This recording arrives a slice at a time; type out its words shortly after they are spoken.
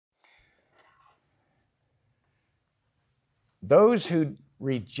those who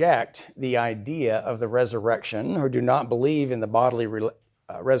reject the idea of the resurrection, or do not believe in the bodily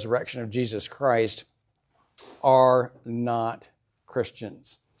resurrection of Jesus Christ, are not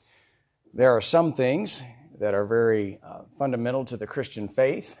Christians. There are some things that are very fundamental to the Christian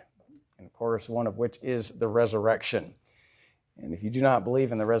faith, and of course, one of which is the resurrection. And if you do not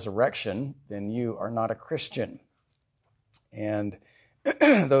believe in the resurrection, then you are not a Christian. And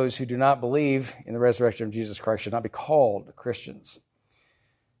those who do not believe in the resurrection of Jesus Christ should not be called Christians.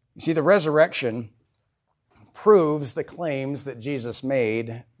 You see, the resurrection proves the claims that Jesus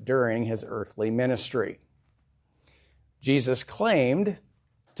made during his earthly ministry. Jesus claimed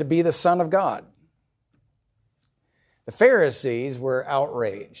to be the Son of God. The Pharisees were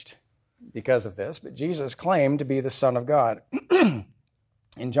outraged because of this, but Jesus claimed to be the Son of God.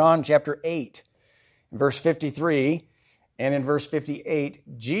 In John chapter 8, verse 53, and in verse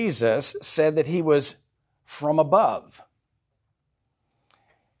 58, Jesus said that he was from above.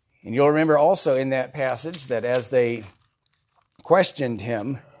 And you'll remember also in that passage that as they questioned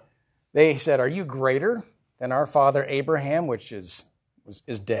him, they said, "Are you greater than our father Abraham, which is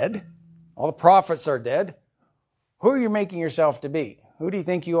dead? All the prophets are dead. Who are you making yourself to be? Who do you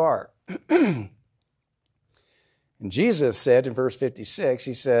think you are?" And Jesus said in verse 56,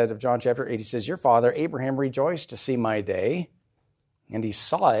 he said of John chapter 8, he says, "Your father Abraham rejoiced to see my day, and he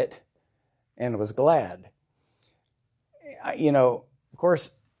saw it and was glad." Of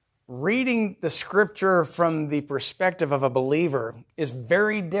course, reading the scripture from the perspective of a believer is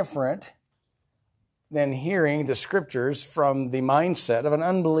very different than hearing the scriptures from the mindset of an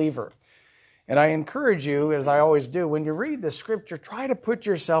unbeliever. And I encourage you, as I always do, when you read the scripture, try to put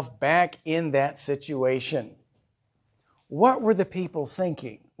yourself back in that situation. What were the people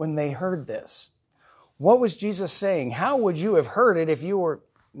thinking when they heard this? What was Jesus saying? How would you have heard it if you were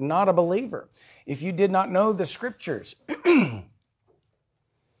not a believer, if you did not know the scriptures? And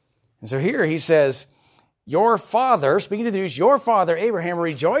so here he says, "Your father," speaking to the Jews, "your father Abraham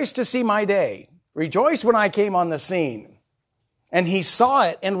rejoiced to see my day." Rejoiced when I came on the scene. And he saw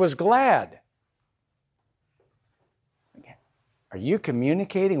it and was glad. Are you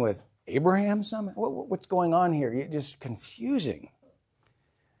communicating with Abraham somehow? What's going on here? You're just confusing.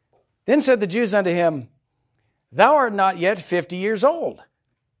 Then said the Jews unto him, "Thou art not yet 50 years old,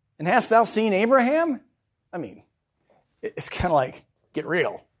 and hast thou seen Abraham?" I mean, it's kind of like, get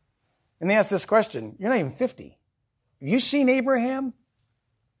real. And they ask this question, "You're not even 50. Have you seen Abraham?"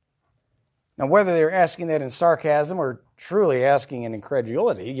 Now, whether they're asking that in sarcasm or truly asking in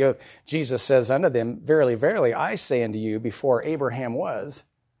incredulity, Jesus says unto them, "Verily, verily, I say unto you, before Abraham was,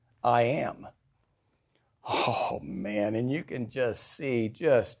 I am." Oh, man, and you can just see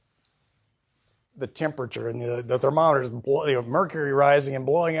the temperature and the thermometers, mercury rising and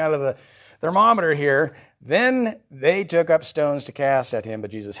blowing out of the thermometer here. Then they took up stones to cast at him,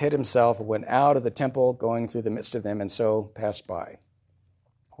 but Jesus hid himself and went out of the temple, going through the midst of them, and so passed by.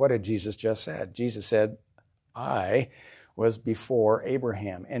 What did Jesus just said? Jesus said, "I was before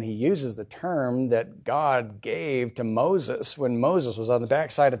Abraham." And he uses the term that God gave to Moses when Moses was on the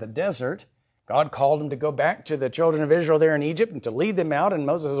backside of the desert. God called him to go back to the children of Israel there in Egypt and to lead them out. And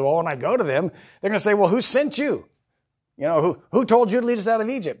Moses says, "Well, when I go to them, they're going to say, 'Well, who sent you? Who told you to lead us out of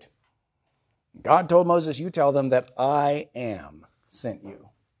Egypt?' God told Moses, 'You tell them that I am sent you.'"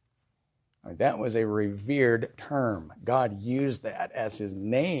 That was a revered term. God used that as his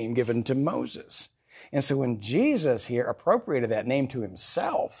name given to Moses. And so when Jesus here appropriated that name to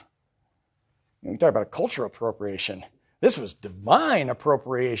himself, we talk about a cultural appropriation. This was divine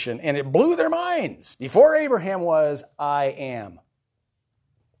appropriation, and it blew their minds. Before Abraham was, I am.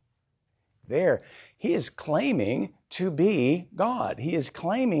 There, he is claiming to be God. He is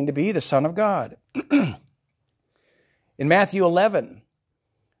claiming to be the Son of God. In Matthew 11,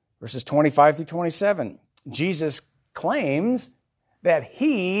 verses 25 through 27, Jesus claims that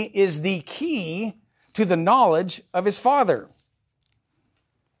he is the key to the knowledge of his Father.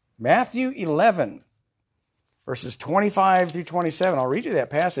 Matthew 11, verses 25 through 27. I'll read you that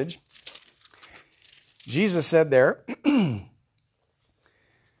passage. Jesus said there, it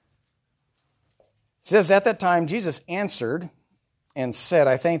says, "At that time Jesus answered and said,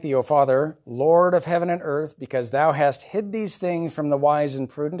 I thank thee, O Father, Lord of heaven and earth, because thou hast hid these things from the wise and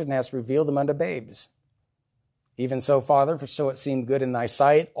prudent, and hast revealed them unto babes. Even so, Father, for so it seemed good in thy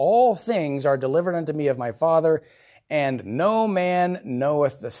sight. All things are delivered unto me of my Father, and no man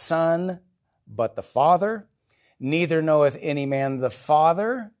knoweth the Son but the Father, neither knoweth any man the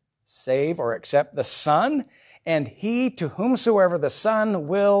Father, save or except the Son, and he to whomsoever the Son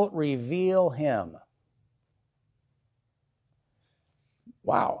will reveal him."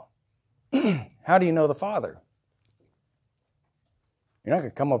 Wow. How do you know the Father? You're not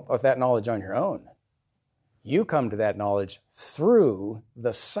going to come up with that knowledge on your own. You come to that knowledge through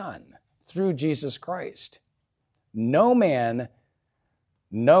the Son, through Jesus Christ. No man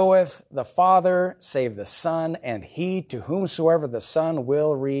knoweth the Father save the Son, and he to whomsoever the Son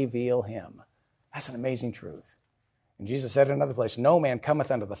will reveal him. That's an amazing truth. And Jesus said in another place, no man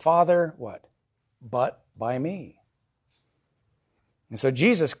cometh unto the Father, what? But by me. And so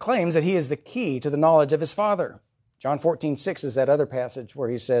Jesus claims that he is the key to the knowledge of his Father. John 14:6 is that other passage where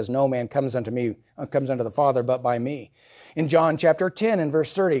he says, no man comes unto the Father but by me. In John chapter 10 and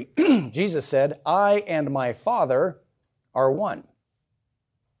verse 30, Jesus said, I and my Father are one.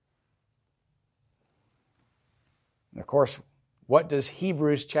 And of course, what does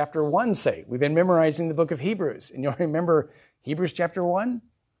Hebrews chapter 1 say? We've been memorizing the book of Hebrews. And you'll remember Hebrews chapter 1?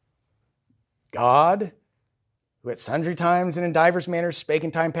 God, who at sundry times and in divers manners spake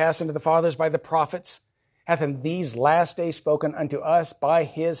in time past unto the fathers by the prophets, hath in these last days spoken unto us by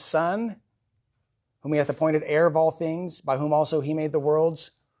his Son, whom he hath appointed heir of all things, by whom also he made the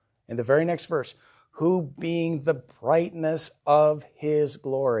worlds. In the very next verse, who being the brightness of his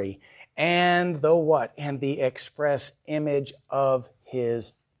glory, and the what? And the express image of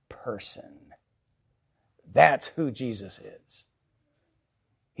his person. That's who Jesus is.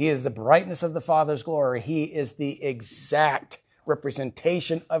 He is the brightness of the Father's glory. He is the exact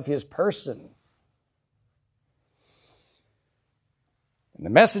representation of his person. And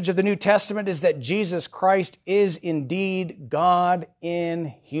the message of the New Testament is that Jesus Christ is indeed God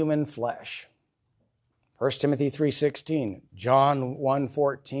in human flesh. 1 Timothy 3:16, John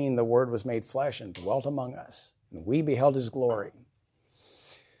 1:14, the Word was made flesh and dwelt among us, and we beheld his glory.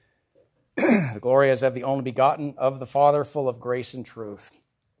 The glory as of the only begotten of the Father, full of grace and truth.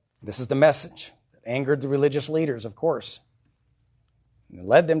 This is the message that angered the religious leaders, of course, and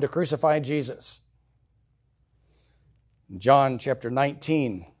led them to crucify Jesus. John chapter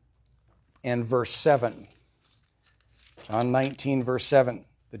 19 and verse 7. John 19, verse 7.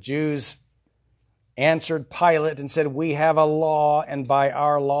 The Jews answered Pilate and said, we have a law, and by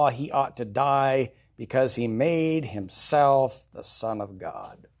our law he ought to die, because he made himself the Son of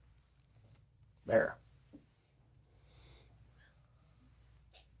God. There.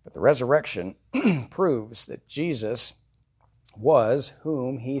 But the resurrection proves that Jesus was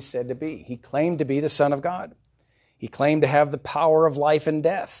whom he said to be. He claimed to be the Son of God. He claimed to have the power of life and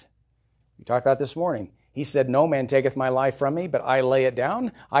death. We talked about this morning. He said, no man taketh my life from me, but I lay it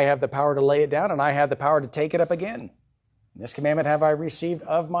down. I have the power to lay it down, and I have the power to take it up again. This commandment have I received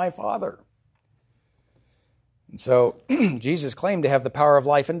of my Father. And so Jesus claimed to have the power of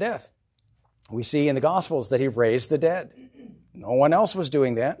life and death. We see in the Gospels that he raised the dead. No one else was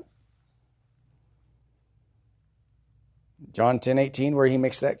doing that. John 10:18, where he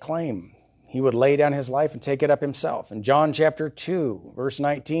makes that claim. He would lay down his life and take it up himself. In John chapter 2, verse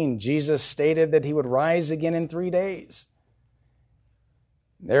 19, Jesus stated that he would rise again in 3 days.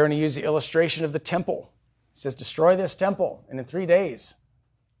 There, and he used the illustration of the temple. He says, destroy this temple, and in 3 days,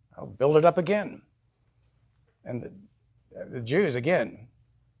 I'll build it up again. And the Jews, again,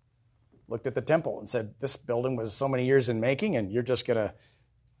 looked at the temple and said, this building was so many years in making, and you're just going to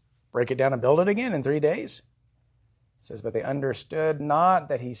break it down and build it again in 3 days? It says, but they understood not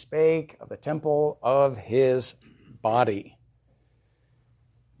that he spake of the temple of his body.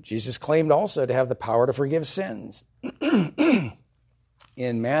 Jesus claimed also to have the power to forgive sins. In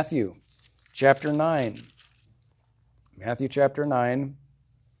Matthew chapter 9,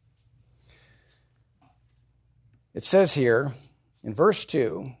 it says here in verse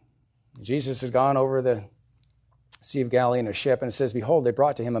 2, Jesus had gone over the Sea of Galilee in a ship, and it says, behold, they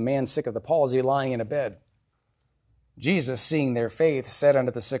brought to him a man sick of the palsy, lying in a bed. Jesus, seeing their faith, said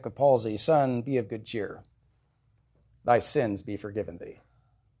unto the sick of palsy, son, be of good cheer. Thy sins be forgiven thee.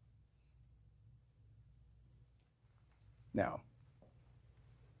 Now,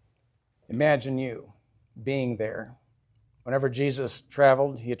 imagine you being there. Whenever Jesus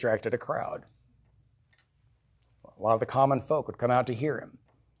traveled, he attracted a crowd. A lot of the common folk would come out to hear him.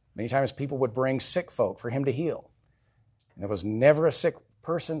 Many times people would bring sick folk for him to heal. And there was never a sick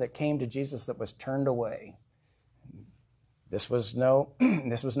person that came to Jesus that was turned away. This was no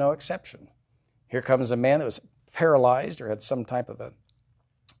exception. Here comes a man that was paralyzed or had some type of a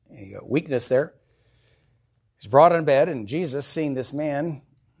weakness there. He's brought in bed, and Jesus, seeing this man,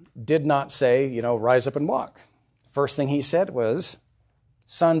 did not say, rise up and walk. First thing he said was,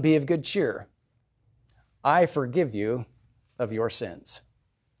 son, be of good cheer. I forgive you of your sins.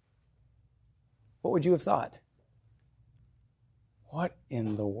 What would you have thought? What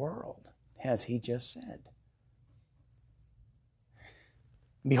in the world has he just said?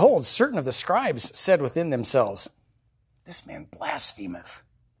 Behold, certain of the scribes said within themselves, this man blasphemeth.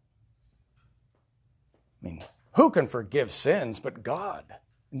 I mean, who can forgive sins but God?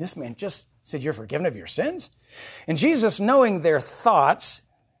 And this man just said, you're forgiven of your sins? And Jesus, knowing their thoughts,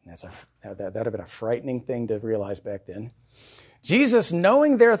 that would have been a frightening thing to realize back then. Jesus,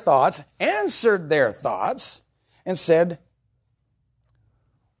 knowing their thoughts, answered their thoughts and said,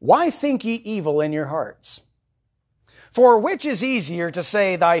 why think ye evil in your hearts? For which is easier, to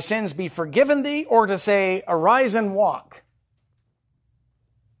say, thy sins be forgiven thee, or to say, arise and walk?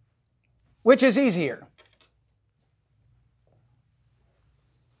 Which is easier?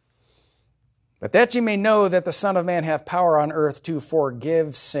 But that ye may know that the Son of Man hath power on earth to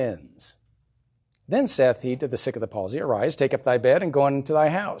forgive sins. Then saith he to the sick of the palsy, arise, take up thy bed, and go into thy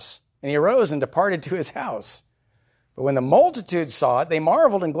house. And he arose and departed to his house. But when the multitude saw it, they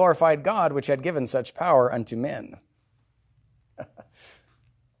marveled and glorified God, which had given such power unto men.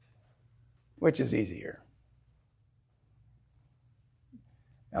 Which is easier?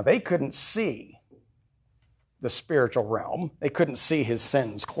 Now, they couldn't see the spiritual realm. They couldn't see his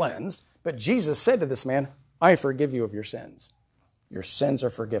sins cleansed. But Jesus said to this man, I forgive you of your sins. Your sins are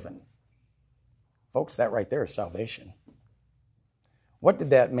forgiven. Folks, that right there is salvation. What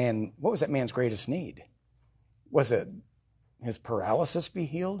was that man's greatest need? Was it his paralysis be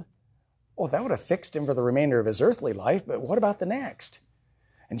healed? Oh, that would have fixed him for the remainder of his earthly life, but what about the next?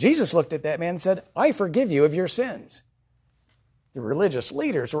 And Jesus looked at that man and said, I forgive you of your sins. The religious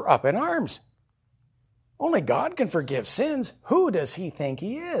leaders were up in arms. Only God can forgive sins. Who does he think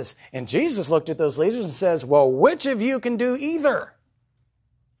he is? And Jesus looked at those leaders and says, well, which of you can do either?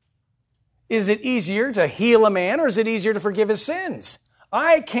 Is it easier to heal a man, or is it easier to forgive his sins?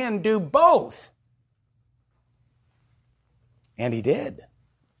 I can do both. And he did.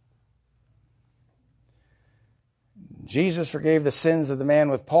 Jesus forgave the sins of the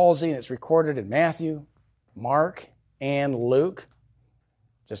man with palsy, and it's recorded in Matthew, Mark, and Luke.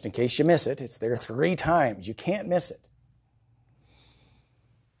 Just in case you miss it, it's there 3 times. You can't miss it.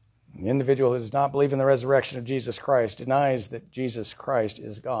 The individual who does not believe in the resurrection of Jesus Christ denies that Jesus Christ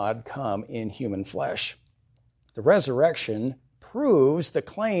is God come in human flesh. The resurrection proves the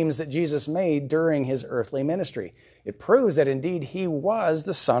claims that Jesus made during his earthly ministry. It proves that indeed he was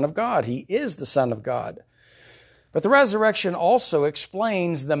the Son of God. He is the Son of God. But the resurrection also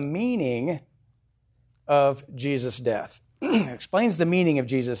explains the meaning of Jesus' death. It explains the meaning of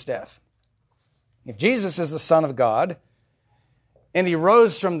Jesus' death. If Jesus is the Son of God and he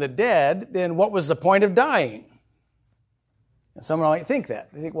rose from the dead, then what was the point of dying? And someone might think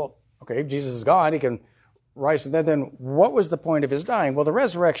that. They think, well, okay, if Jesus is God, he can rise from the dead, then what was the point of his dying? Well, the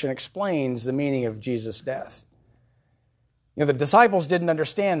resurrection explains the meaning of Jesus' death. You know, the disciples didn't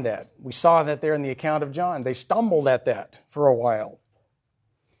understand that. We saw that there in the account of John. They stumbled at that for a while.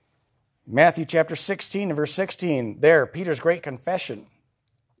 Matthew chapter 16 and verse 16, there, Peter's great confession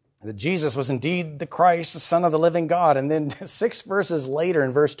that Jesus was indeed the Christ, the Son of the living God. And then 6 verses later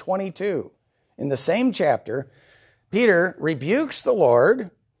in verse 22, in the same chapter, Peter rebukes the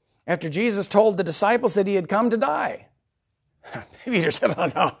Lord after Jesus told the disciples that he had come to die. Peter said,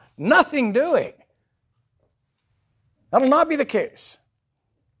 oh no, nothing doing. That'll not be the case.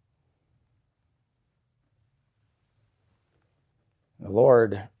 The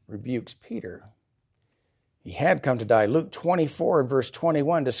Lord rebukes Peter. He had come to die. Luke 24 and verse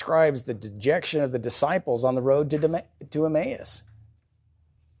 21 describes the dejection of the disciples on the road to Emmaus.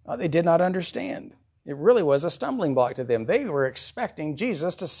 They did not understand. It really was a stumbling block to them. They were expecting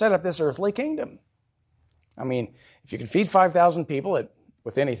Jesus to set up this earthly kingdom. I mean, if you can feed 5,000 people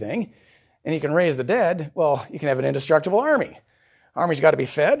with anything, and you can raise the dead, well, you can have an indestructible army. Army's got to be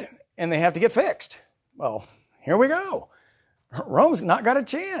fed, and they have to get fixed. Well, here we go. Rome's not got a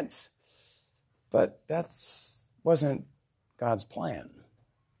chance. But that wasn't God's plan.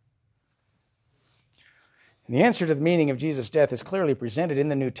 And the answer to the meaning of Jesus' death is clearly presented in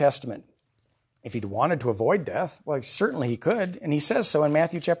the New Testament. If he'd wanted to avoid death, well, certainly he could, and he says so in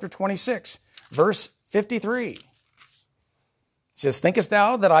Matthew chapter 26, verse 53. He says, thinkest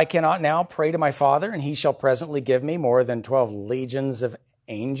thou that I cannot now pray to my Father, and he shall presently give me more than 12 legions of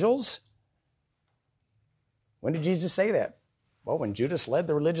angels? When did Jesus say that? Well, when Judas led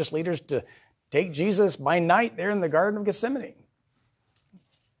the religious leaders to take Jesus by night there in the Garden of Gethsemane.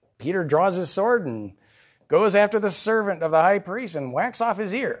 Peter draws his sword and goes after the servant of the high priest and whacks off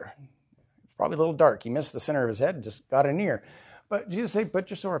his ear. It's probably a little dark. He missed the center of his head and just got an ear. But Jesus said, put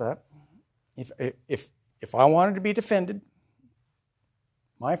your sword up. If I wanted to be defended,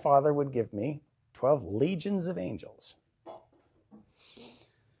 my Father would give me 12 legions of angels.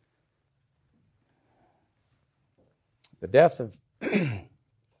 The death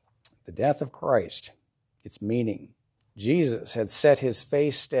of Christ, its meaning. Jesus had set his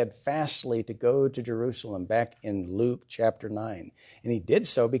face steadfastly to go to Jerusalem, back in Luke chapter 9. And he did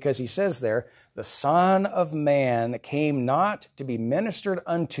so because he says there, the Son of Man came not to be ministered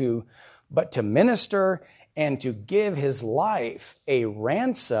unto, but to minister and to give his life a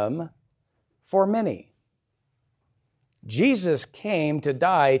ransom for many. Jesus came to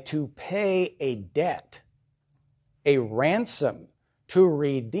die to pay a debt, a ransom, to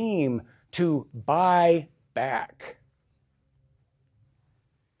redeem, to buy back.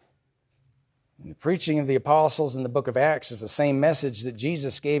 And the preaching of the apostles in the book of Acts is the same message that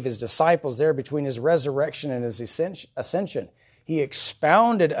Jesus gave his disciples there between his resurrection and his ascension. He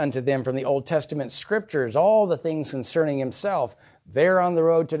expounded unto them from the Old Testament scriptures all the things concerning himself there on the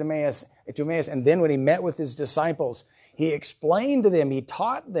road to Emmaus. And then when he met with his disciples, he explained to them, he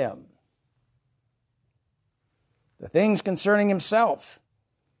taught them the things concerning himself.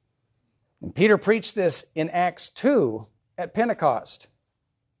 And Peter preached this in Acts 2 at Pentecost.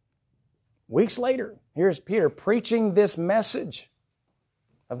 Weeks later, here's Peter preaching this message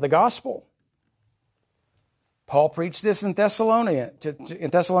of the gospel. Paul preached this in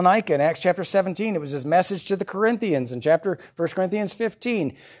Thessalonica in Acts chapter 17. It was his message to the Corinthians in 1 Corinthians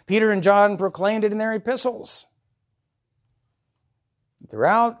 15. Peter and John proclaimed it in their epistles.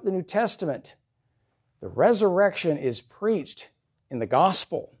 Throughout the New Testament, the resurrection is preached in the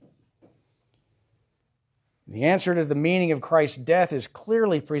gospel. The answer to the meaning of Christ's death is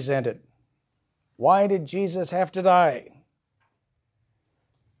clearly presented. Why did Jesus have to die?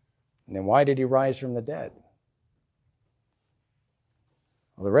 And then why did he rise from the dead?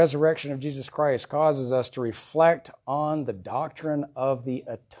 Well, the resurrection of Jesus Christ causes us to reflect on the doctrine of the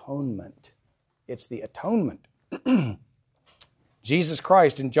atonement. It's the atonement. Jesus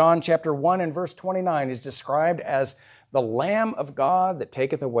Christ in John chapter 1 and verse 29 is described as the Lamb of God that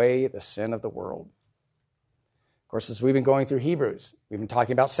taketh away the sin of the world. Of course, as we've been going through Hebrews, we've been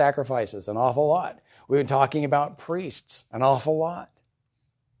talking about sacrifices an awful lot. We've been talking about priests an awful lot.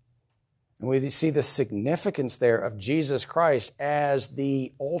 And we see the significance there of Jesus Christ as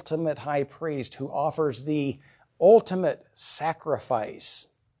the ultimate high priest who offers the ultimate sacrifice,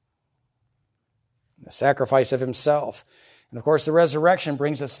 the sacrifice of himself. And of course, the resurrection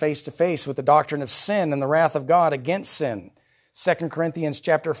brings us face to face with the doctrine of sin and the wrath of God against sin. 2 Corinthians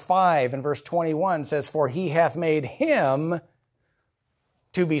chapter 5 and verse 21 says, for he hath made him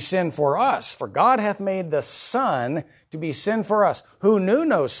to be sin for us. For God hath made the Son to be sin for us, who knew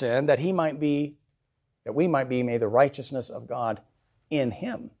no sin, that we might be made the righteousness of God in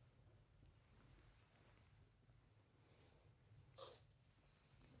him.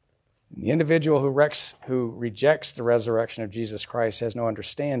 The individual who rejects the resurrection of Jesus Christ has no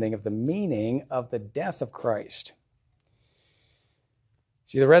understanding of the meaning of the death of Christ.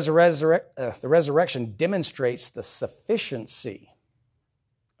 See, the resurrection demonstrates the sufficiency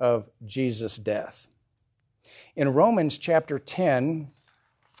of Jesus' death. In Romans chapter 10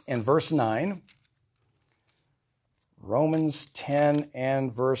 and verse 9, Romans 10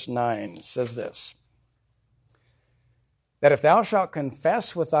 and verse 9 says this, that if thou shalt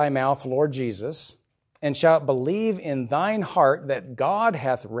confess with thy mouth Lord Jesus, and shalt believe in thine heart that God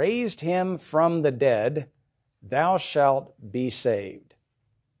hath raised him from the dead, thou shalt be saved.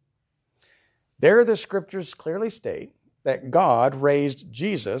 There the scriptures clearly state that God raised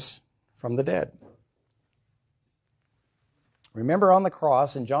Jesus from the dead. Remember on the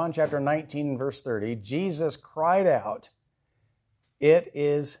cross in John chapter 19 and verse 30, Jesus cried out, it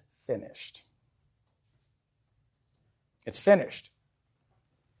is finished. It's finished.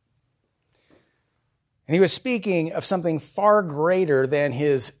 And he was speaking of something far greater than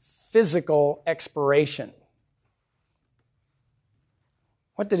his physical expiration.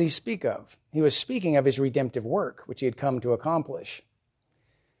 What did he speak of? He was speaking of his redemptive work, which he had come to accomplish.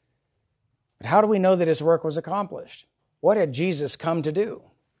 But how do we know that his work was accomplished? What had Jesus come to do?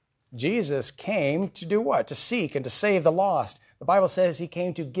 Jesus came to do what? To seek and to save the lost. The Bible says he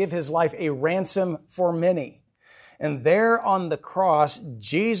came to give his life a ransom for many. And there on the cross,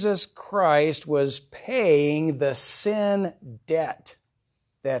 Jesus Christ was paying the sin debt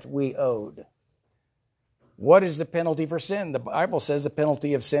that we owed. What is the penalty for sin? The Bible says the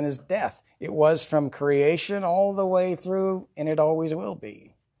penalty of sin is death. It was from creation all the way through, and it always will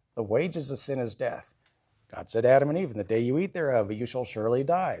be. The wages of sin is death. God said, Adam and Eve, in the day you eat thereof, you shall surely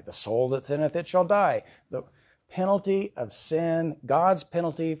die. The soul that sinneth, it shall die. The penalty of sin, God's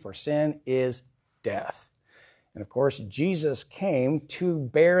penalty for sin is death. And of course, Jesus came to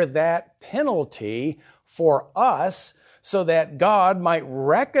bear that penalty for us so that God might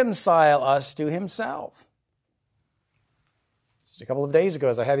reconcile us to himself. Just a couple of days ago,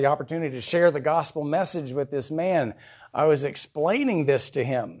 as I had the opportunity to share the gospel message with this man, I was explaining this to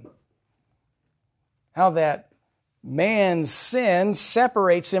him. How that man's sin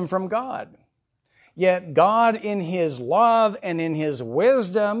separates him from God. Yet God, in His love and in His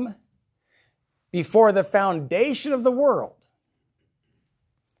wisdom, before the foundation of the world,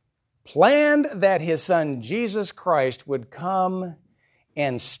 planned that His Son Jesus Christ would come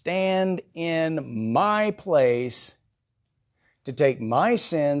and stand in my place to take my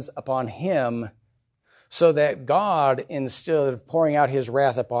sins upon Him, so that God, instead of pouring out His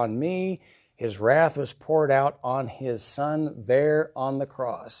wrath upon me, His wrath was poured out on His Son there on the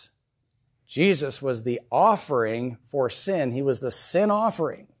cross. Jesus was the offering for sin. He was the sin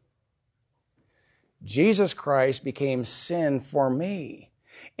offering. Jesus Christ became sin for me.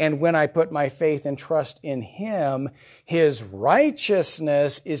 And when I put my faith and trust in Him, His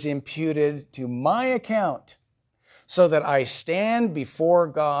righteousness is imputed to my account, so that I stand before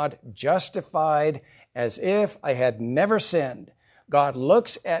God justified as if I had never sinned. God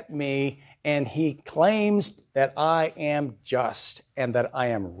looks at me and He claims that I am just and that I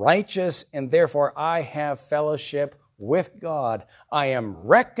am righteous, and therefore I have fellowship with God. I am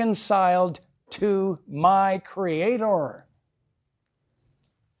reconciled to my Creator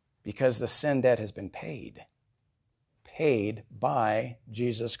because the sin debt has been paid by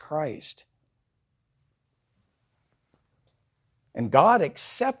Jesus Christ. And God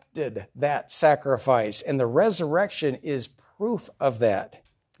accepted that sacrifice, and the resurrection is proof of that.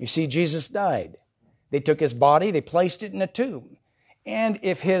 You see, Jesus died. They took His body, they placed it in a tomb. And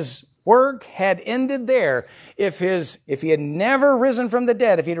if His work had ended there, if He had never risen from the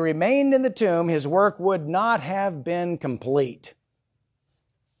dead, if He had remained in the tomb, His work would not have been complete.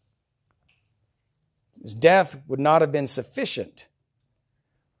 His death would not have been sufficient.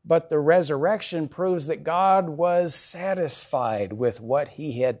 But the resurrection proves that God was satisfied with what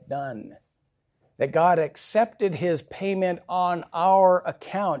He had done, that God accepted His payment on our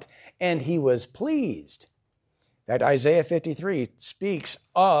account, and He was pleased. That Isaiah 53 speaks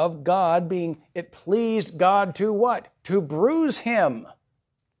of God being, it pleased God to what? To bruise Him.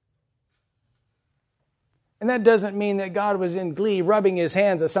 And that doesn't mean that God was in glee rubbing His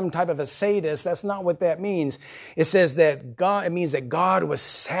hands as some type of a sadist. That's not what that means. It says that it means that God was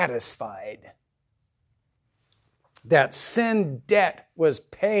satisfied. That sin debt was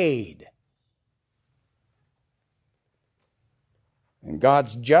paid. And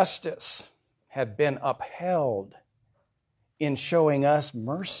God's justice had been upheld in showing us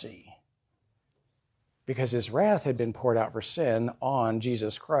mercy, because His wrath had been poured out for sin on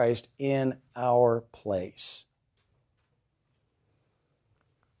Jesus Christ in our place.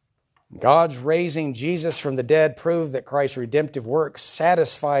 God's raising Jesus from the dead proved that Christ's redemptive work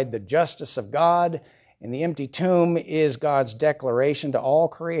satisfied the justice of God, and the empty tomb is God's declaration to all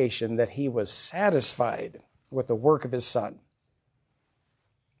creation that He was satisfied with the work of His Son.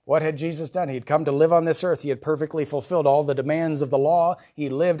 What had Jesus done? He had come to live on this earth. He had perfectly fulfilled all the demands of the law. He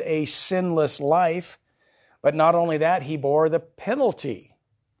lived a sinless life. But not only that, He bore the penalty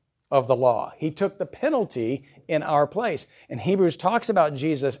of the law. He took the penalty in our place. And Hebrews talks about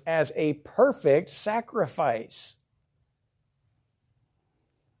Jesus as a perfect sacrifice.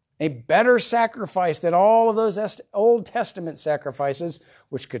 A better sacrifice than all of those Old Testament sacrifices,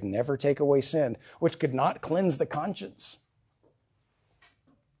 which could never take away sin, which could not cleanse the conscience.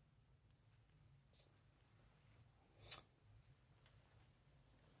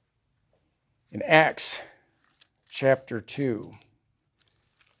 In Acts chapter 2,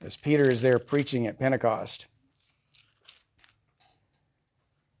 as Peter is there preaching at Pentecost,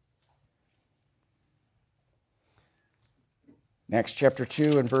 in Acts chapter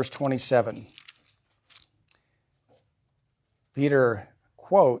 2 and verse 27, Peter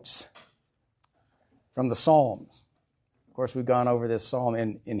quotes from the Psalms. Of course, we've gone over this psalm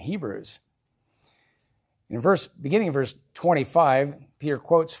in Hebrews. Beginning in verse 25, Peter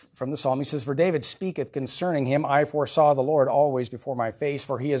quotes from the psalm. He says, "For David speaketh concerning him, I foresaw the Lord always before my face,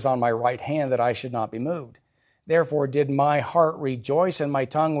 for He is on my right hand, that I should not be moved. Therefore did my heart rejoice, and my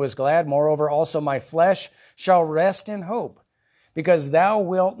tongue was glad. Moreover also my flesh shall rest in hope, because Thou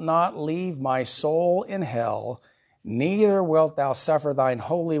wilt not leave my soul in hell, neither wilt Thou suffer Thine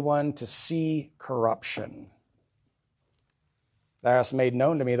Holy One to see corruption. Thou hast made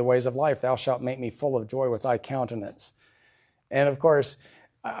known to me the ways of life. Thou shalt make me full of joy with Thy countenance." And of course,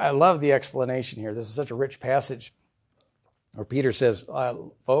 I love the explanation here. This is such a rich passage where Peter says,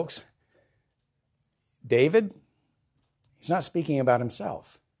 folks, David, he's not speaking about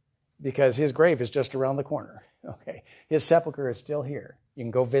himself because his grave is just around the corner. Okay, his sepulcher is still here. You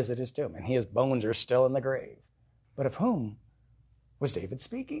can go visit his tomb, and his bones are still in the grave. But of whom was David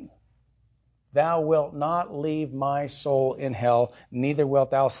speaking. Thou wilt not leave my soul in hell, neither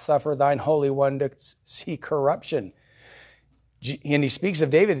wilt thou suffer thine Holy One to see corruption. And he speaks of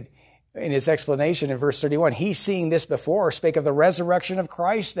David in his explanation in verse 31. He, seeing this before, spake of the resurrection of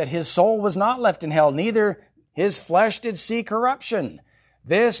Christ, that his soul was not left in hell, neither his flesh did see corruption.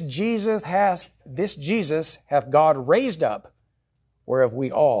 This Jesus hath God raised up, whereof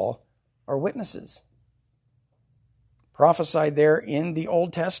we all are witnesses. Prophesied there in the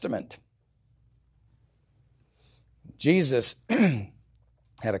Old Testament. Jesus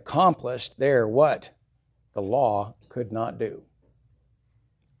had accomplished there what the law could not do.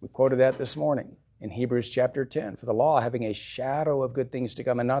 We quoted that this morning in Hebrews chapter 10. For the law, having a shadow of good things to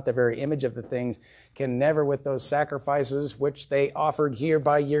come and not the very image of the things, can never with those sacrifices which they offered year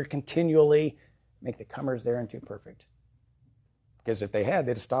by year continually make the comers thereunto perfect. Because if they had,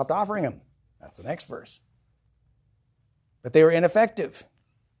 they'd have stopped offering them. That's the next verse. But they were ineffective.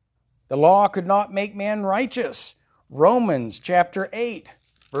 The law could not make man righteous. Romans chapter 8,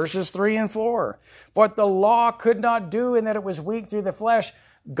 verses 3 and 4. What the law could not do in that it was weak through the flesh,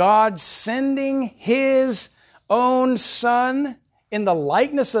 God sending his own Son in the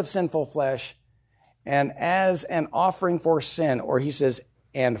likeness of sinful flesh and as an offering for sin, or he says,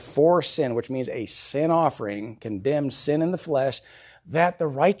 and for sin, which means a sin offering, condemned sin in the flesh, that the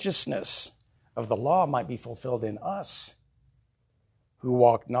righteousness of the law might be fulfilled in us, who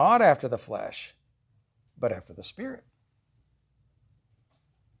walk not after the flesh, but after the Spirit.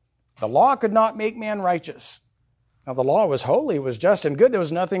 The law could not make man righteous. Now, the law was holy, it was just and good. There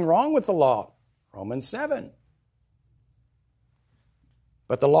was nothing wrong with the law. Romans 7.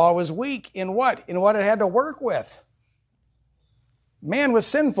 But the law was weak in what? In what it had to work with. Man was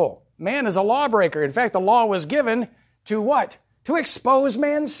sinful. Man is a lawbreaker. In fact, the law was given to what? To expose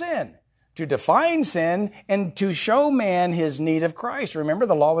man's sin, to define sin, and to show man his need of Christ. Remember,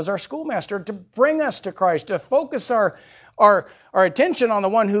 the law was our schoolmaster to bring us to Christ, to focus our attention on the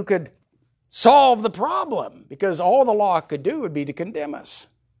one who could solve the problem, because all the law could do would be to condemn us.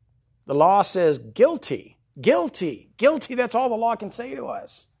 The law says guilty, guilty, guilty. That's all the law can say to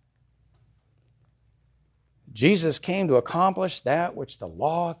us. Jesus came to accomplish that which the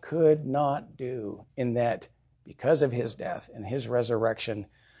law could not do, in that because of his death and his resurrection,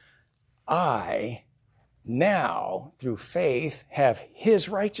 I now, through faith, have his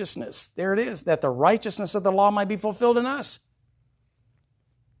righteousness. There it is, that the righteousness of the law might be fulfilled in us.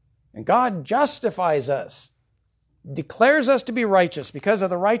 And God justifies us, declares us to be righteous because of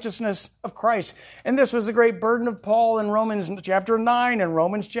the righteousness of Christ. And this was the great burden of Paul in Romans chapter 9 and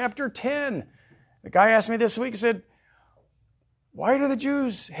Romans chapter 10. The guy asked me this week, said, why do the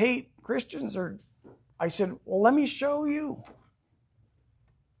Jews hate Christians? I said, well, let me show you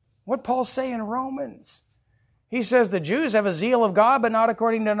what Paul's saying in Romans. He says the Jews have a zeal of God, but not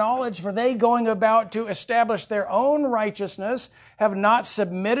according to knowledge, for they, going about to establish their own righteousness, have not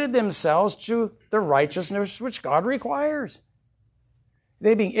submitted themselves to the righteousness which God requires.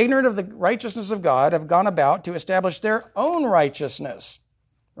 They, being ignorant of the righteousness of God, have gone about to establish their own righteousness.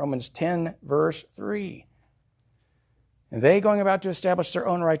 Romans 10, verse 3. And they, going about to establish their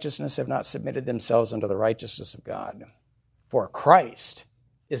own righteousness, have not submitted themselves unto the righteousness of God. For Christ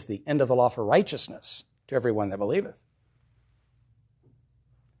is the end of the law for righteousness to everyone that believeth.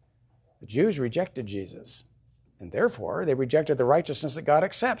 The Jews rejected Jesus, and therefore they rejected the righteousness that God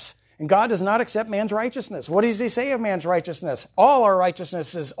accepts. And God does not accept man's righteousness. What does he say of man's righteousness? All our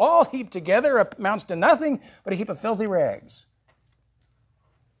righteousness is all heaped together, amounts to nothing but a heap of filthy rags.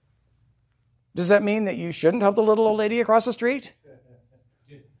 Does that mean that you shouldn't help the little old lady across the street?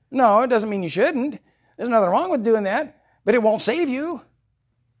 No, it doesn't mean you shouldn't. There's nothing wrong with doing that, but it won't save you.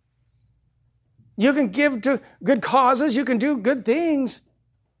 You can give to good causes, you can do good things,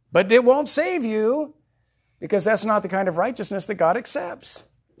 but it won't save you, because that's not the kind of righteousness that God accepts.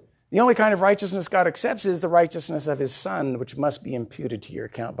 The only kind of righteousness God accepts is the righteousness of his Son, which must be imputed to your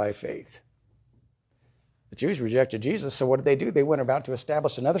account by faith. The Jews rejected Jesus, so what did they do? They went about to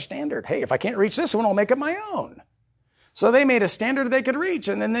establish another standard. Hey, if I can't reach this one, I'll make it my own. So they made a standard they could reach,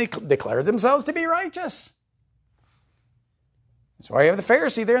 and then they declared themselves to be righteous. That's why you have the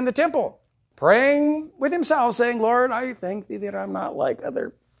Pharisee there in the temple, praying with himself, saying, Lord, I thank thee that I'm not like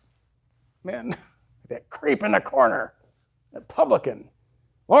other men, that creep in the corner, that publican.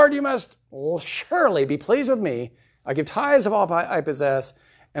 Lord, you must surely be pleased with me. I give tithes of all I possess,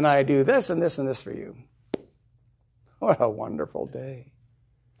 and I do this and this and this for you. What a wonderful day.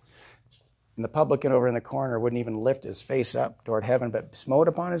 And the publican over in the corner wouldn't even lift his face up toward heaven, but smote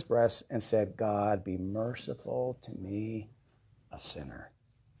upon his breast and said, God, be merciful to me, a sinner.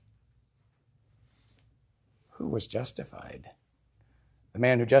 Who was justified? The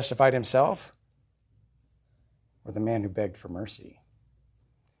man who justified himself, or the man who begged for mercy?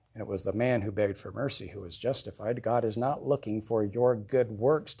 And it was the man who begged for mercy who was justified. God is not looking for your good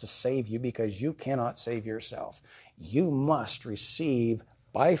works to save you, because you cannot save yourself. You must receive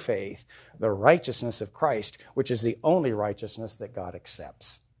by faith the righteousness of Christ, which is the only righteousness that God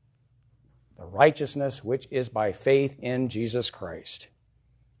accepts. The righteousness which is by faith in Jesus Christ.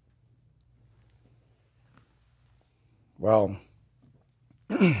 Well,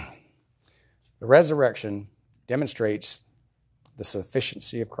 the resurrection demonstrates the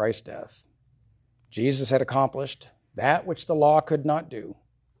sufficiency of Christ's death. Jesus had accomplished that which the law could not do.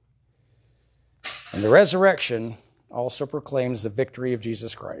 And the resurrection also proclaims the victory of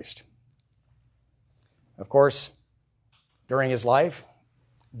Jesus Christ. Of course, during his life,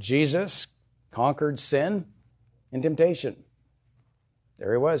 Jesus conquered sin and temptation.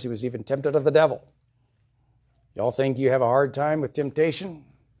 There he was. He was even tempted of the devil. Y'all think you have a hard time with temptation?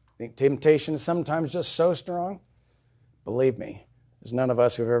 Think temptation is sometimes just so strong? Believe me, there's none of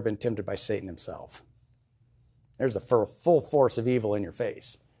us who have ever been tempted by Satan himself. There's the full force of evil in your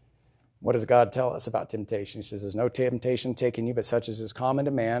face. What does God tell us about temptation? He says, there's no temptation taken you, but such as is common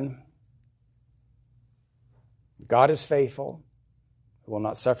to man. God is faithful, who will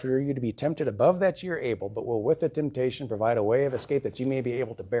not suffer you to be tempted above that you are able, but will with the temptation provide a way of escape that you may be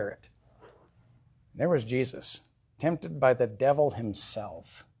able to bear it. There was Jesus, tempted by the devil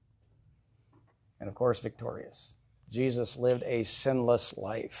himself, and of course victorious. Jesus lived a sinless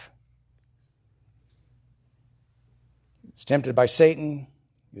life. He was tempted by Satan.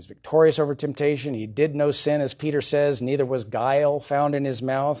 He was victorious over temptation. He did no sin, as Peter says, neither was guile found in his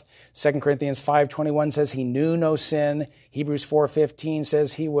mouth. 2 Corinthians 5:21 says he knew no sin. Hebrews 4:15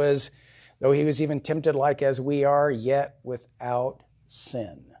 says though he was even tempted like as we are, yet without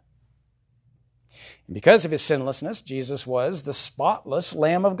sin. And because of his sinlessness, Jesus was the spotless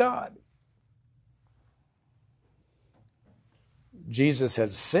Lamb of God. Jesus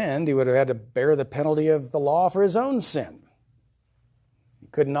had sinned, he would have had to bear the penalty of the law for his own sin. He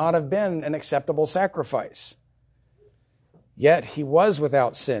could not have been an acceptable sacrifice. Yet he was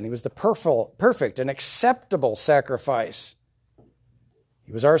without sin. He was the perfect and acceptable sacrifice.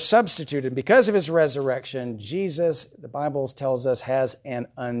 He was our substitute, and because of his resurrection, Jesus, the Bible tells us, has an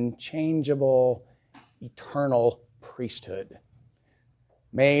unchangeable, eternal priesthood,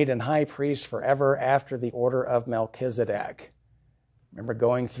 made an high priest forever after the order of Melchizedek. Remember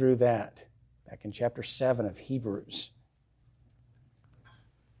going through that back in chapter 7 of Hebrews.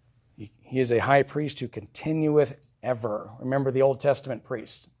 He is a high priest who continueth ever. Remember the Old Testament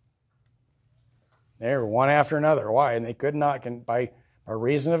priests. They were one after another. Why? And they could not, by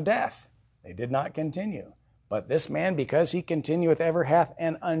reason of death, they did not continue. But this man, because he continueth ever, hath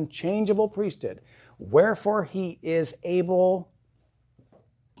an unchangeable priesthood. Wherefore he is able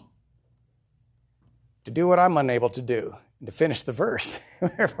to do what I'm unable to do. And to finish the verse,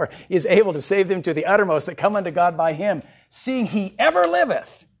 wherefore he is able to save them to the uttermost that come unto God by him, seeing he ever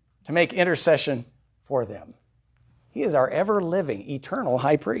liveth to make intercession for them. He is our ever-living, eternal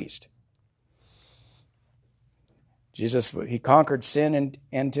high priest. Jesus, he conquered sin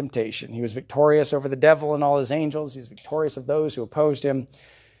and temptation. He was victorious over the devil and all his angels. He was victorious of those who opposed him.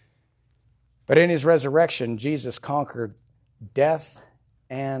 But in his resurrection, Jesus conquered death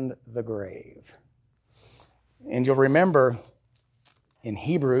and the grave. And you'll remember in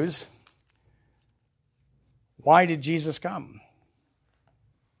Hebrews, why did Jesus come?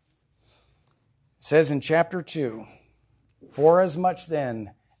 It says in chapter 2, forasmuch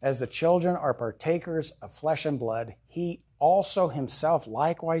then as the children are partakers of flesh and blood, he also himself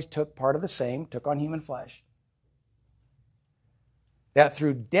likewise took part of the same, took on human flesh, that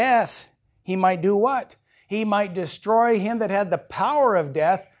through death he might do what? He might destroy him that had the power of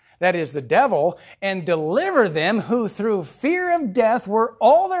death, that is the devil, and deliver them who through fear of death were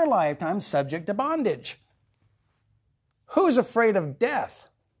all their lifetime subject to bondage. Who's afraid of death?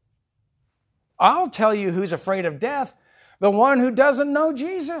 I'll tell you who's afraid of death. The one who doesn't know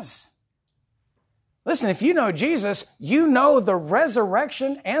Jesus. Listen, if you know Jesus, you know the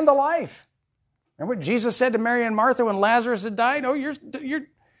resurrection and the life. Remember what Jesus said to Mary and Martha when Lazarus had died? Oh,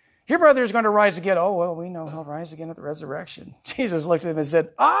 your brother's going to rise again. Oh, well, we know he'll rise again at the resurrection. Jesus looked at them and said,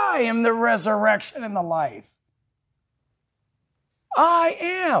 I am the resurrection and the life. I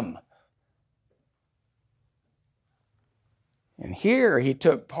am. And here he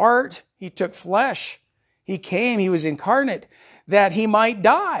took part, he took flesh. He came, he was incarnate, that he might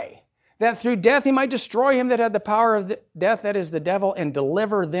die, that through death he might destroy him that had the power of death, that is the devil, and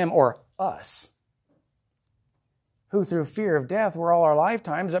deliver them, or us, who through fear of death were all our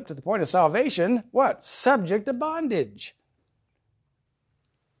lifetimes up to the point of salvation, what? Subject to bondage.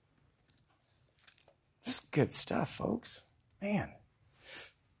 good stuff, folks. Man.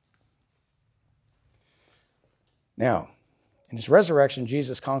 Now, in his resurrection,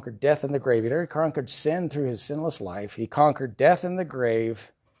 Jesus conquered death and the grave. He already conquered sin through his sinless life. He conquered death and the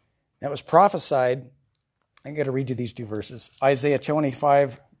grave. That was prophesied. I'm going to read you these two verses. Isaiah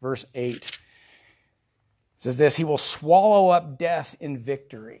 25, verse 8 says this, he will swallow up death in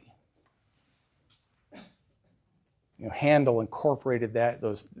victory. Handel incorporated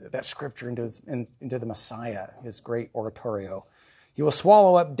that scripture into the Messiah, his great oratorio. He will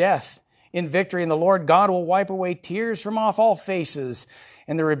swallow up death in victory, and the Lord God will wipe away tears from off all faces,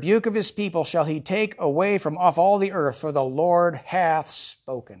 and the rebuke of his people shall he take away from off all the earth, for the Lord hath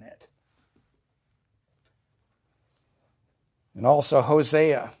spoken it. And also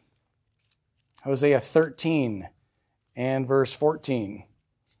Hosea 13 and verse 14.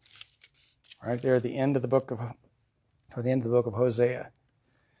 Right there at the end of the book of Hosea.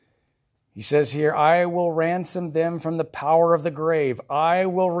 He says here, I will ransom them from the power of the grave. I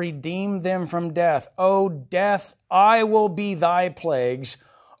will redeem them from death. O death, I will be thy plagues.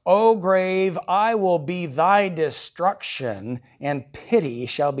 O grave, I will be thy destruction, and pity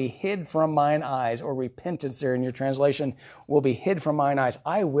shall be hid from mine eyes. Or repentance there in your translation will be hid from mine eyes.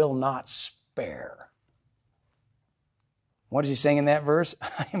 I will not spare. What is he saying in that verse?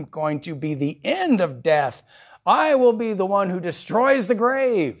 I am going to be the end of death. I will be the one who destroys the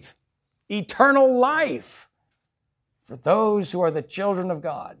grave. Eternal life for those who are the children of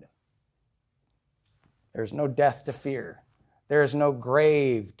God. There's no death to fear. There is no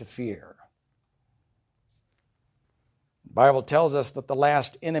grave to fear. The Bible tells us that the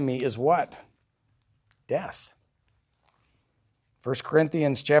last enemy is what? Death. 1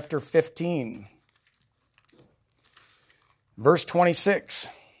 Corinthians chapter 15, verse 26.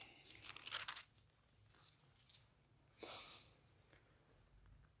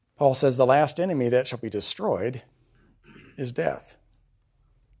 Paul says the last enemy that shall be destroyed is death.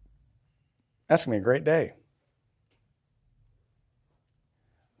 That's going to be a great day.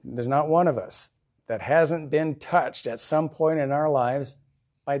 There's not one of us that hasn't been touched at some point in our lives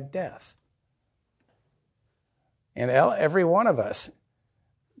by death. And every one of us,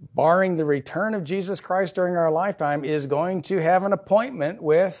 barring the return of Jesus Christ during our lifetime, is going to have an appointment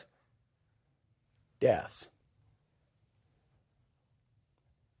with death.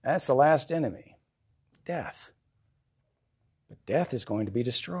 That's the last enemy, death. But death is going to be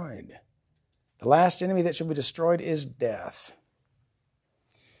destroyed. The last enemy that shall be destroyed is death.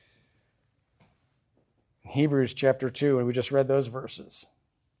 Hebrews chapter 2, and we just read those verses.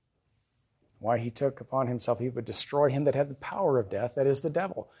 Why he took upon himself, he would destroy him that had the power of death, that is the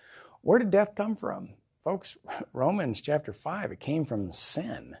devil. Where did death come from? Folks, Romans chapter 5, it came from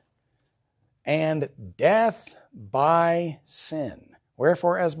sin. And death by sin.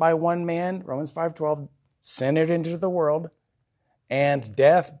 Wherefore, as by one man, Romans 5:12, sin entered into the world, and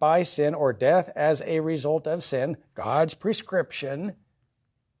death by sin, or death as a result of sin, God's prescription.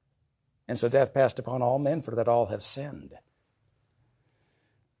 And so death passed upon all men, for that all have sinned.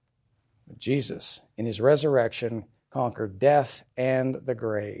 But Jesus, in his resurrection, conquered death and the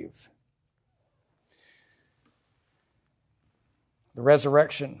grave. The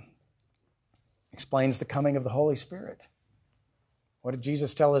resurrection explains the coming of the Holy Spirit. What did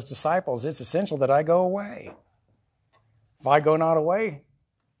Jesus tell his disciples? It's essential that I go away. If I go not away,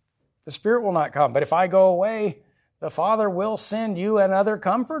 the Spirit will not come. But if I go away, the Father will send you another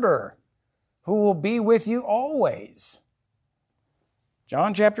comforter who will be with you always.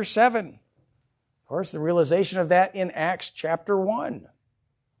 John chapter 7. Of course, the realization of that in Acts chapter 1.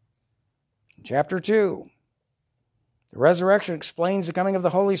 Chapter 2. The resurrection explains the coming of the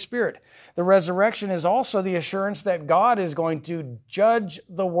Holy Spirit. The resurrection is also the assurance that God is going to judge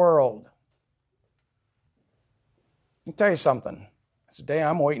the world. Let me tell you something. It's a day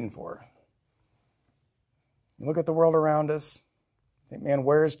I'm waiting for. You look at the world around us. Think, man,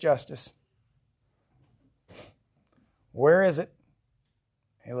 where is justice? Where is it?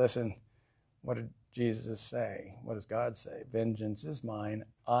 Hey, listen, what did Jesus say? What does God say? Vengeance is mine.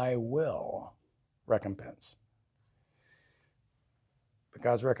 I will recompense. But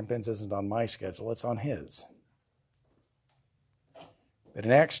God's recompense isn't on my schedule, it's on his. But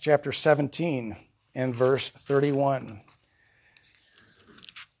in Acts chapter 17 and verse 31,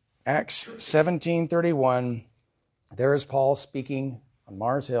 Acts 17:31, there is Paul speaking on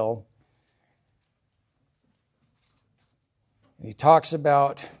Mars Hill. And he talks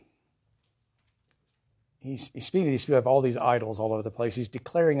about, he's speaking to these people of all these idols all over the place. He's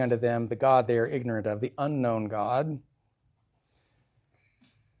declaring unto them the God they are ignorant of, the unknown God.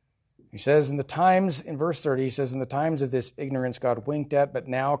 He says in verse 30, he says, in the times of this ignorance God winked at, but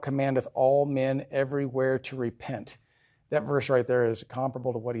now commandeth all men everywhere to repent. That verse right there is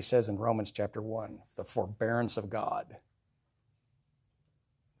comparable to what he says in Romans chapter 1, the forbearance of God.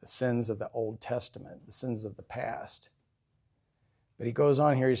 The sins of the Old Testament, the sins of the past. But he goes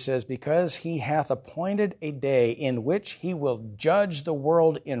on here, he says, because he hath appointed a day in which he will judge the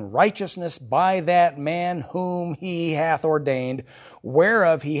world in righteousness by that man whom he hath ordained,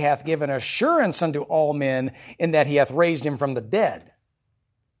 whereof he hath given assurance unto all men, in that he hath raised him from the dead.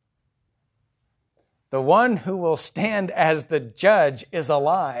 The one who will stand as the judge is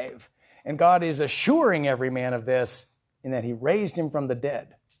alive, and God is assuring every man of this, in that he raised him from the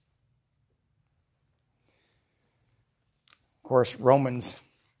dead. Of course, Romans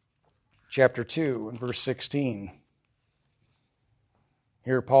chapter 2 and verse 16.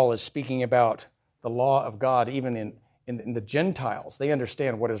 Here Paul is speaking about the law of God even in the Gentiles. They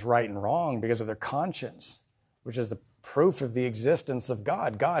understand what is right and wrong because of their conscience, which is the proof of the existence of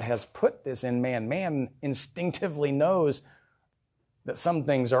God. God has put this in man. Man instinctively knows that some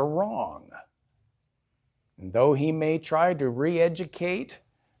things are wrong. And though he may try to re-educate,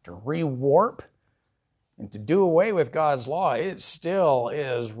 to re-warp, and to do away with God's law, it still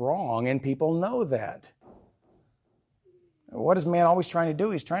is wrong, and people know that. What is man always trying to do?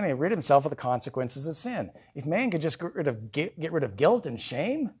 He's trying to rid himself of the consequences of sin. If man could just get rid of guilt and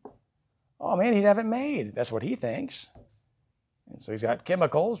shame, oh man, he'd have it made. That's what he thinks. And so he's got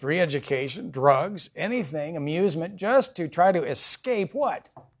chemicals, re-education, drugs, anything, amusement, just to try to escape what?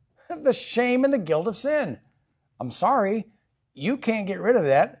 The shame and the guilt of sin. I'm sorry, you can't get rid of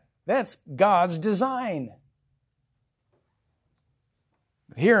that. That's God's design.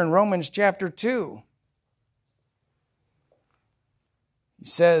 Here in Romans chapter 2, he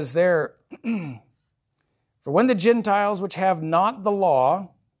says there, for when the Gentiles which have not the law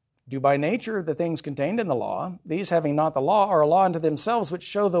do by nature the things contained in the law, these having not the law are a law unto themselves, which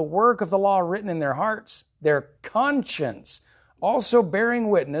show the work of the law written in their hearts, their conscience also bearing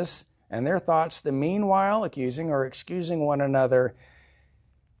witness, and their thoughts the meanwhile accusing or excusing one another.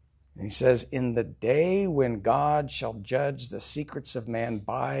 And he says, in the day when God shall judge the secrets of man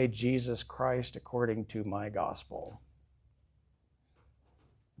by Jesus Christ according to my gospel.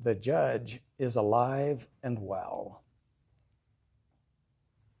 The judge is alive and well.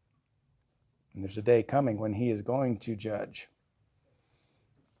 And there's a day coming when he is going to judge.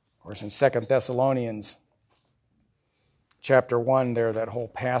 Of course, in 2 Thessalonians chapter 1, there, that whole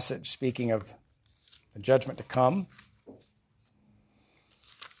passage speaking of the judgment to come.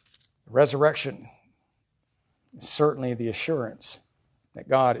 Resurrection is certainly the assurance that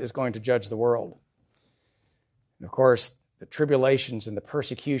God is going to judge the world. And of course, the tribulations and the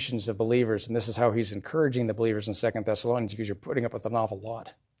persecutions of believers, and this is how he's encouraging the believers in 2 Thessalonians, because you're putting up with an awful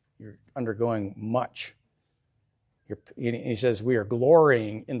lot. You're undergoing much. He says, we are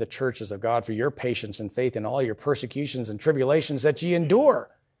glorying in the churches of God for your patience and faith in all your persecutions and tribulations that ye endure,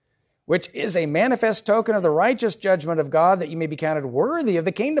 which is a manifest token of the righteous judgment of God, that ye may be counted worthy of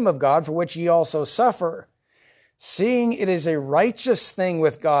the kingdom of God, for which ye also suffer, seeing it is a righteous thing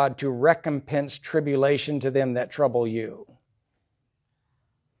with God to recompense tribulation to them that trouble you.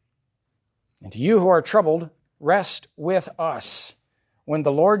 And to you who are troubled, rest with us, when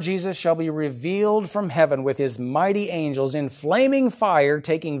the Lord Jesus shall be revealed from heaven with his mighty angels in flaming fire,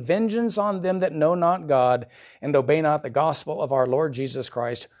 taking vengeance on them that know not God and obey not the gospel of our Lord Jesus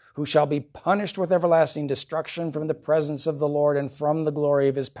Christ, who shall be punished with everlasting destruction from the presence of the Lord and from the glory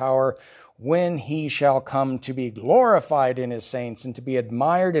of his power, when he shall come to be glorified in his saints and to be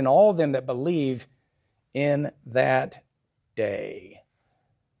admired in all them that believe in that day.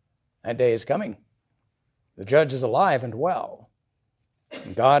 That day is coming. The judge is alive and well.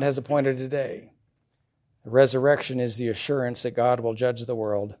 And God has appointed a day. The resurrection is the assurance that God will judge the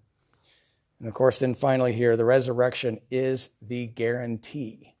world. And of course, then finally here, the resurrection is the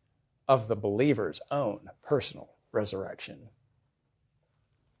guarantee of the believer's own personal resurrection.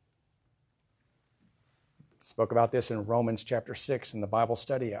 Spoke about this in Romans chapter 6 in the Bible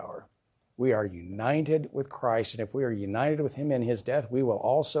study hour. We are united with Christ, and if we are united with him in his death, we will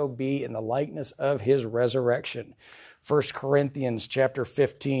also be in the likeness of his resurrection. 1 Corinthians chapter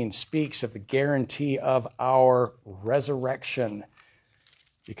 15 speaks of the guarantee of our resurrection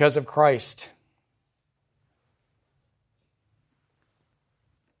because of Christ.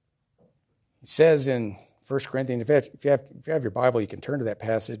 It says in 1 Corinthians, if you have your Bible, you can turn to that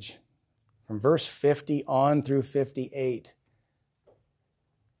passage from verse 50 on through 58.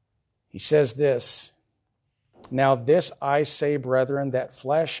 He says this, now this I say, brethren, that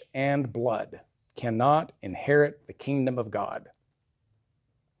flesh and blood cannot inherit the kingdom of God,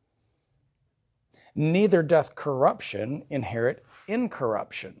 neither doth corruption inherit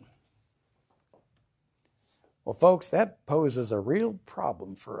incorruption. Well, folks, that poses a real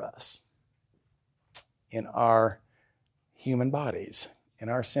problem for us in our human bodies, in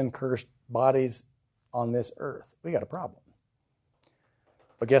our sin-cursed bodies on this earth. We got a problem.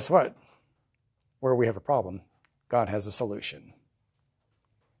 But guess what? Where we have a problem, God has a solution.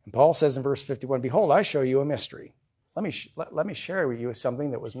 And Paul says in verse 51, "Behold, I show you a mystery." Let me share with you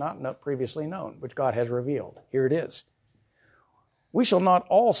something that was not previously known, which God has revealed. Here it is. We shall not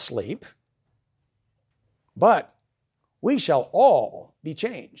all sleep, but we shall all be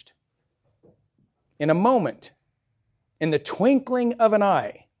changed. In a moment, in the twinkling of an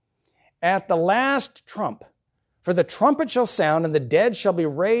eye, at the last trump, for the trumpet shall sound, and the dead shall be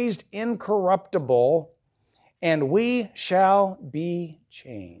raised incorruptible, and we shall be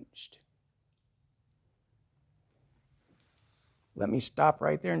changed. Let me stop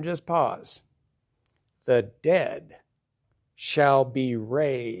right there and just pause. The dead shall be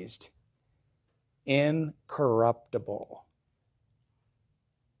raised incorruptible.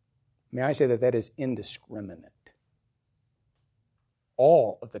 May I say that is indiscriminate.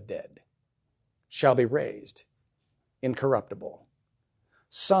 All of the dead shall be raised incorruptible,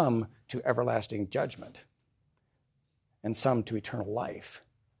 some to everlasting judgment, and some to eternal life.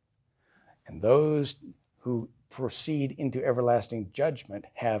 And those who proceed into everlasting judgment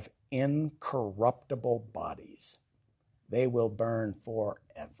have incorruptible bodies. They will burn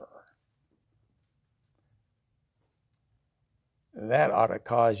forever. That ought to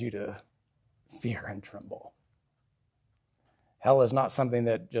cause you to fear and tremble. Hell is not something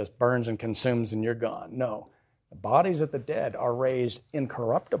that just burns and consumes and you're gone. No, the bodies of the dead are raised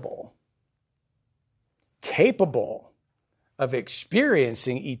incorruptible, capable of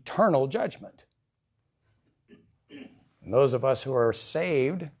experiencing eternal judgment. And those of us who are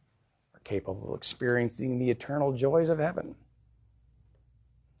saved are capable of experiencing the eternal joys of heaven.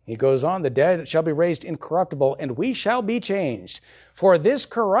 He goes on, "The dead shall be raised incorruptible, and we shall be changed. For this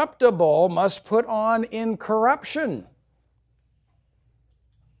corruptible must put on incorruption,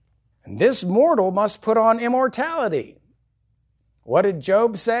 and this mortal must put on immortality." What did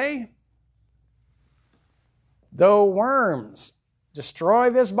Job say? "Though worms destroy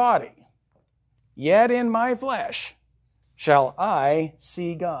this body, yet in my flesh shall I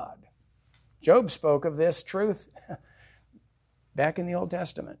see God." Job spoke of this truth back in the Old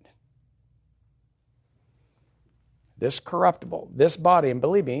Testament. This corruptible, this body, and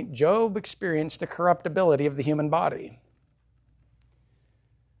believe me, Job experienced the corruptibility of the human body.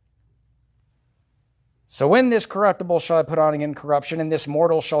 "So when this corruptible shall have put on incorruption, and this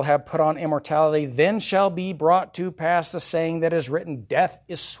mortal shall have put on immortality, then shall be brought to pass the saying that is written, Death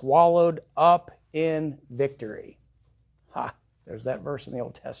is swallowed up in victory." There's that verse in the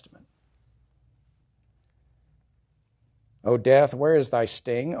Old Testament. "O death, where is thy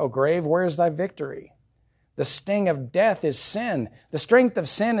sting? O grave, where is thy victory? The sting of death is sin. The strength of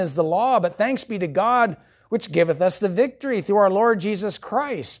sin is the law. But thanks be to God, which giveth us the victory through our Lord Jesus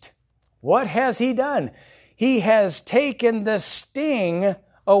Christ." What has He done? He has taken the sting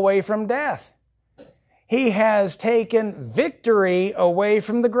away from death. He has taken victory away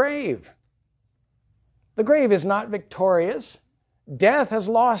from the grave. The grave is not victorious. Death has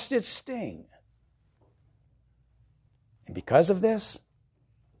lost its sting. And because of this,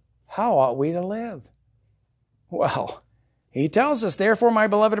 how ought we to live? Well, He tells us, "Therefore, my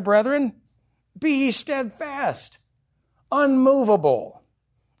beloved brethren, be ye steadfast, unmovable,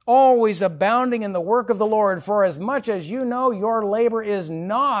 always abounding in the work of the Lord, for as much as you know your labor is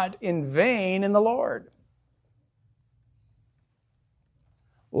not in vain in the Lord."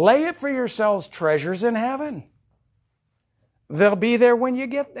 Lay up for yourselves treasures in heaven. They'll be there when you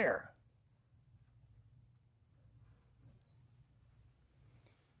get there.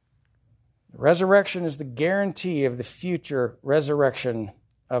 The resurrection is the guarantee of the future resurrection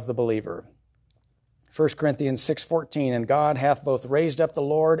of the believer. 1 Corinthians 6:14, "And God hath both raised up the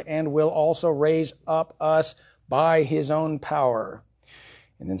Lord and will also raise up us by His own power."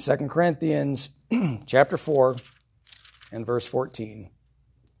 And in 2 Corinthians chapter 4 and verse 14.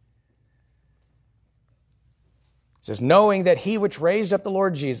 It says, "Knowing that He which raised up the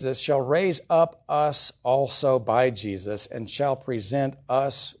Lord Jesus shall raise up us also by Jesus, and shall present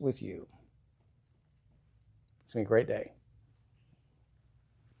us with you." It's going to be a great day.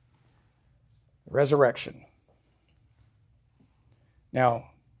 Resurrection.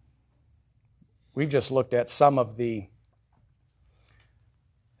 Now, we've just looked at some of the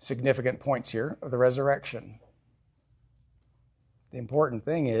significant points here of the resurrection. The important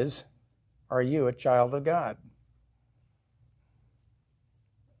thing is, are you a child of God?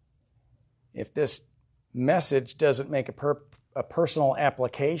 If this message doesn't make a personal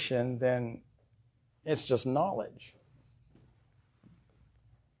application, then it's just knowledge.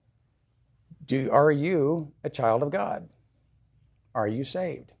 Are you a child of God? Are you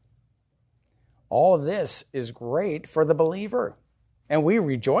saved? All of this is great for the believer, and we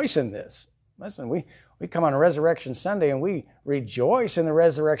rejoice in this. Listen, we come on Resurrection Sunday and we rejoice in the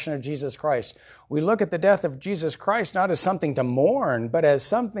resurrection of Jesus Christ. We look at the death of Jesus Christ not as something to mourn, but as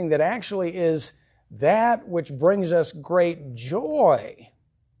something that actually is that which brings us great joy.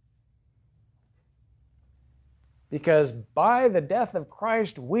 Because by the death of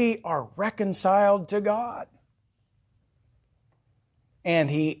Christ, we are reconciled to God. And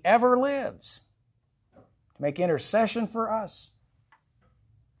He ever lives to make intercession for us.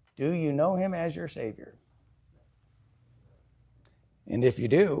 Do you know Him as your Savior? And if you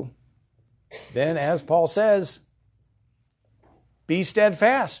do, then as Paul says, be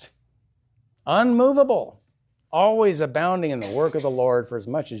steadfast, unmovable, always abounding in the work of the Lord, for as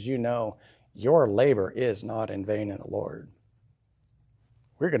much as you know, your labor is not in vain in the Lord.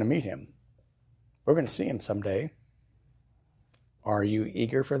 We're going to meet Him. We're going to see Him someday. Are you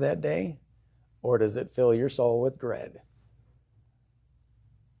eager for that day? Or does it fill your soul with dread?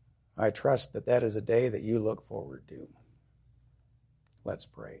 I trust that that is a day that you look forward to. Let's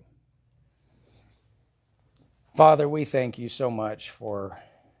pray. Father, we thank you so much for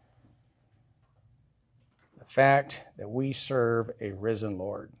the fact that we serve a risen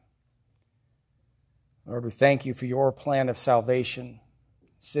Lord. Lord, we thank you for your plan of salvation,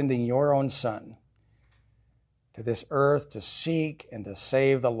 sending your own Son to this earth to seek and to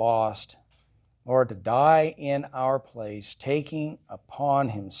save the lost. Lord, to die in our place, taking upon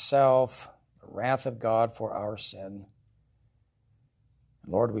Himself the wrath of God for our sin.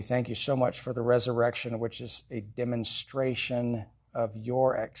 Lord, we thank you so much for the resurrection, which is a demonstration of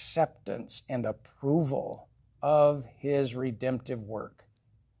your acceptance and approval of His redemptive work.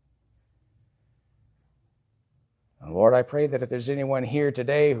 Lord, I pray that if there's anyone here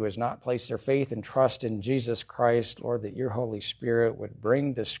today who has not placed their faith and trust in Jesus Christ, Lord, that your Holy Spirit would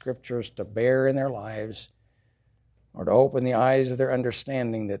bring the Scriptures to bear in their lives, or to open the eyes of their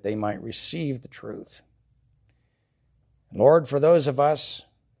understanding that they might receive the truth. Lord, for those of us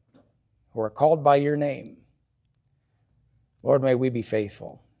who are called by your name, Lord, may we be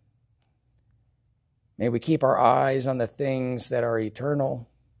faithful. May we keep our eyes on the things that are eternal.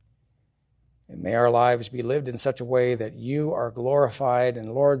 And may our lives be lived in such a way that you are glorified.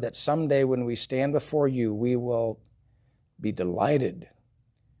 And Lord, that someday when we stand before you, we will be delighted.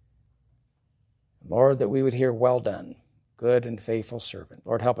 Lord, that we would hear, well done, good and faithful servant.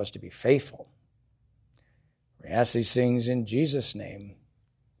 Lord, help us to be faithful. We ask these things in Jesus' name.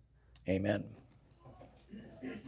 Amen.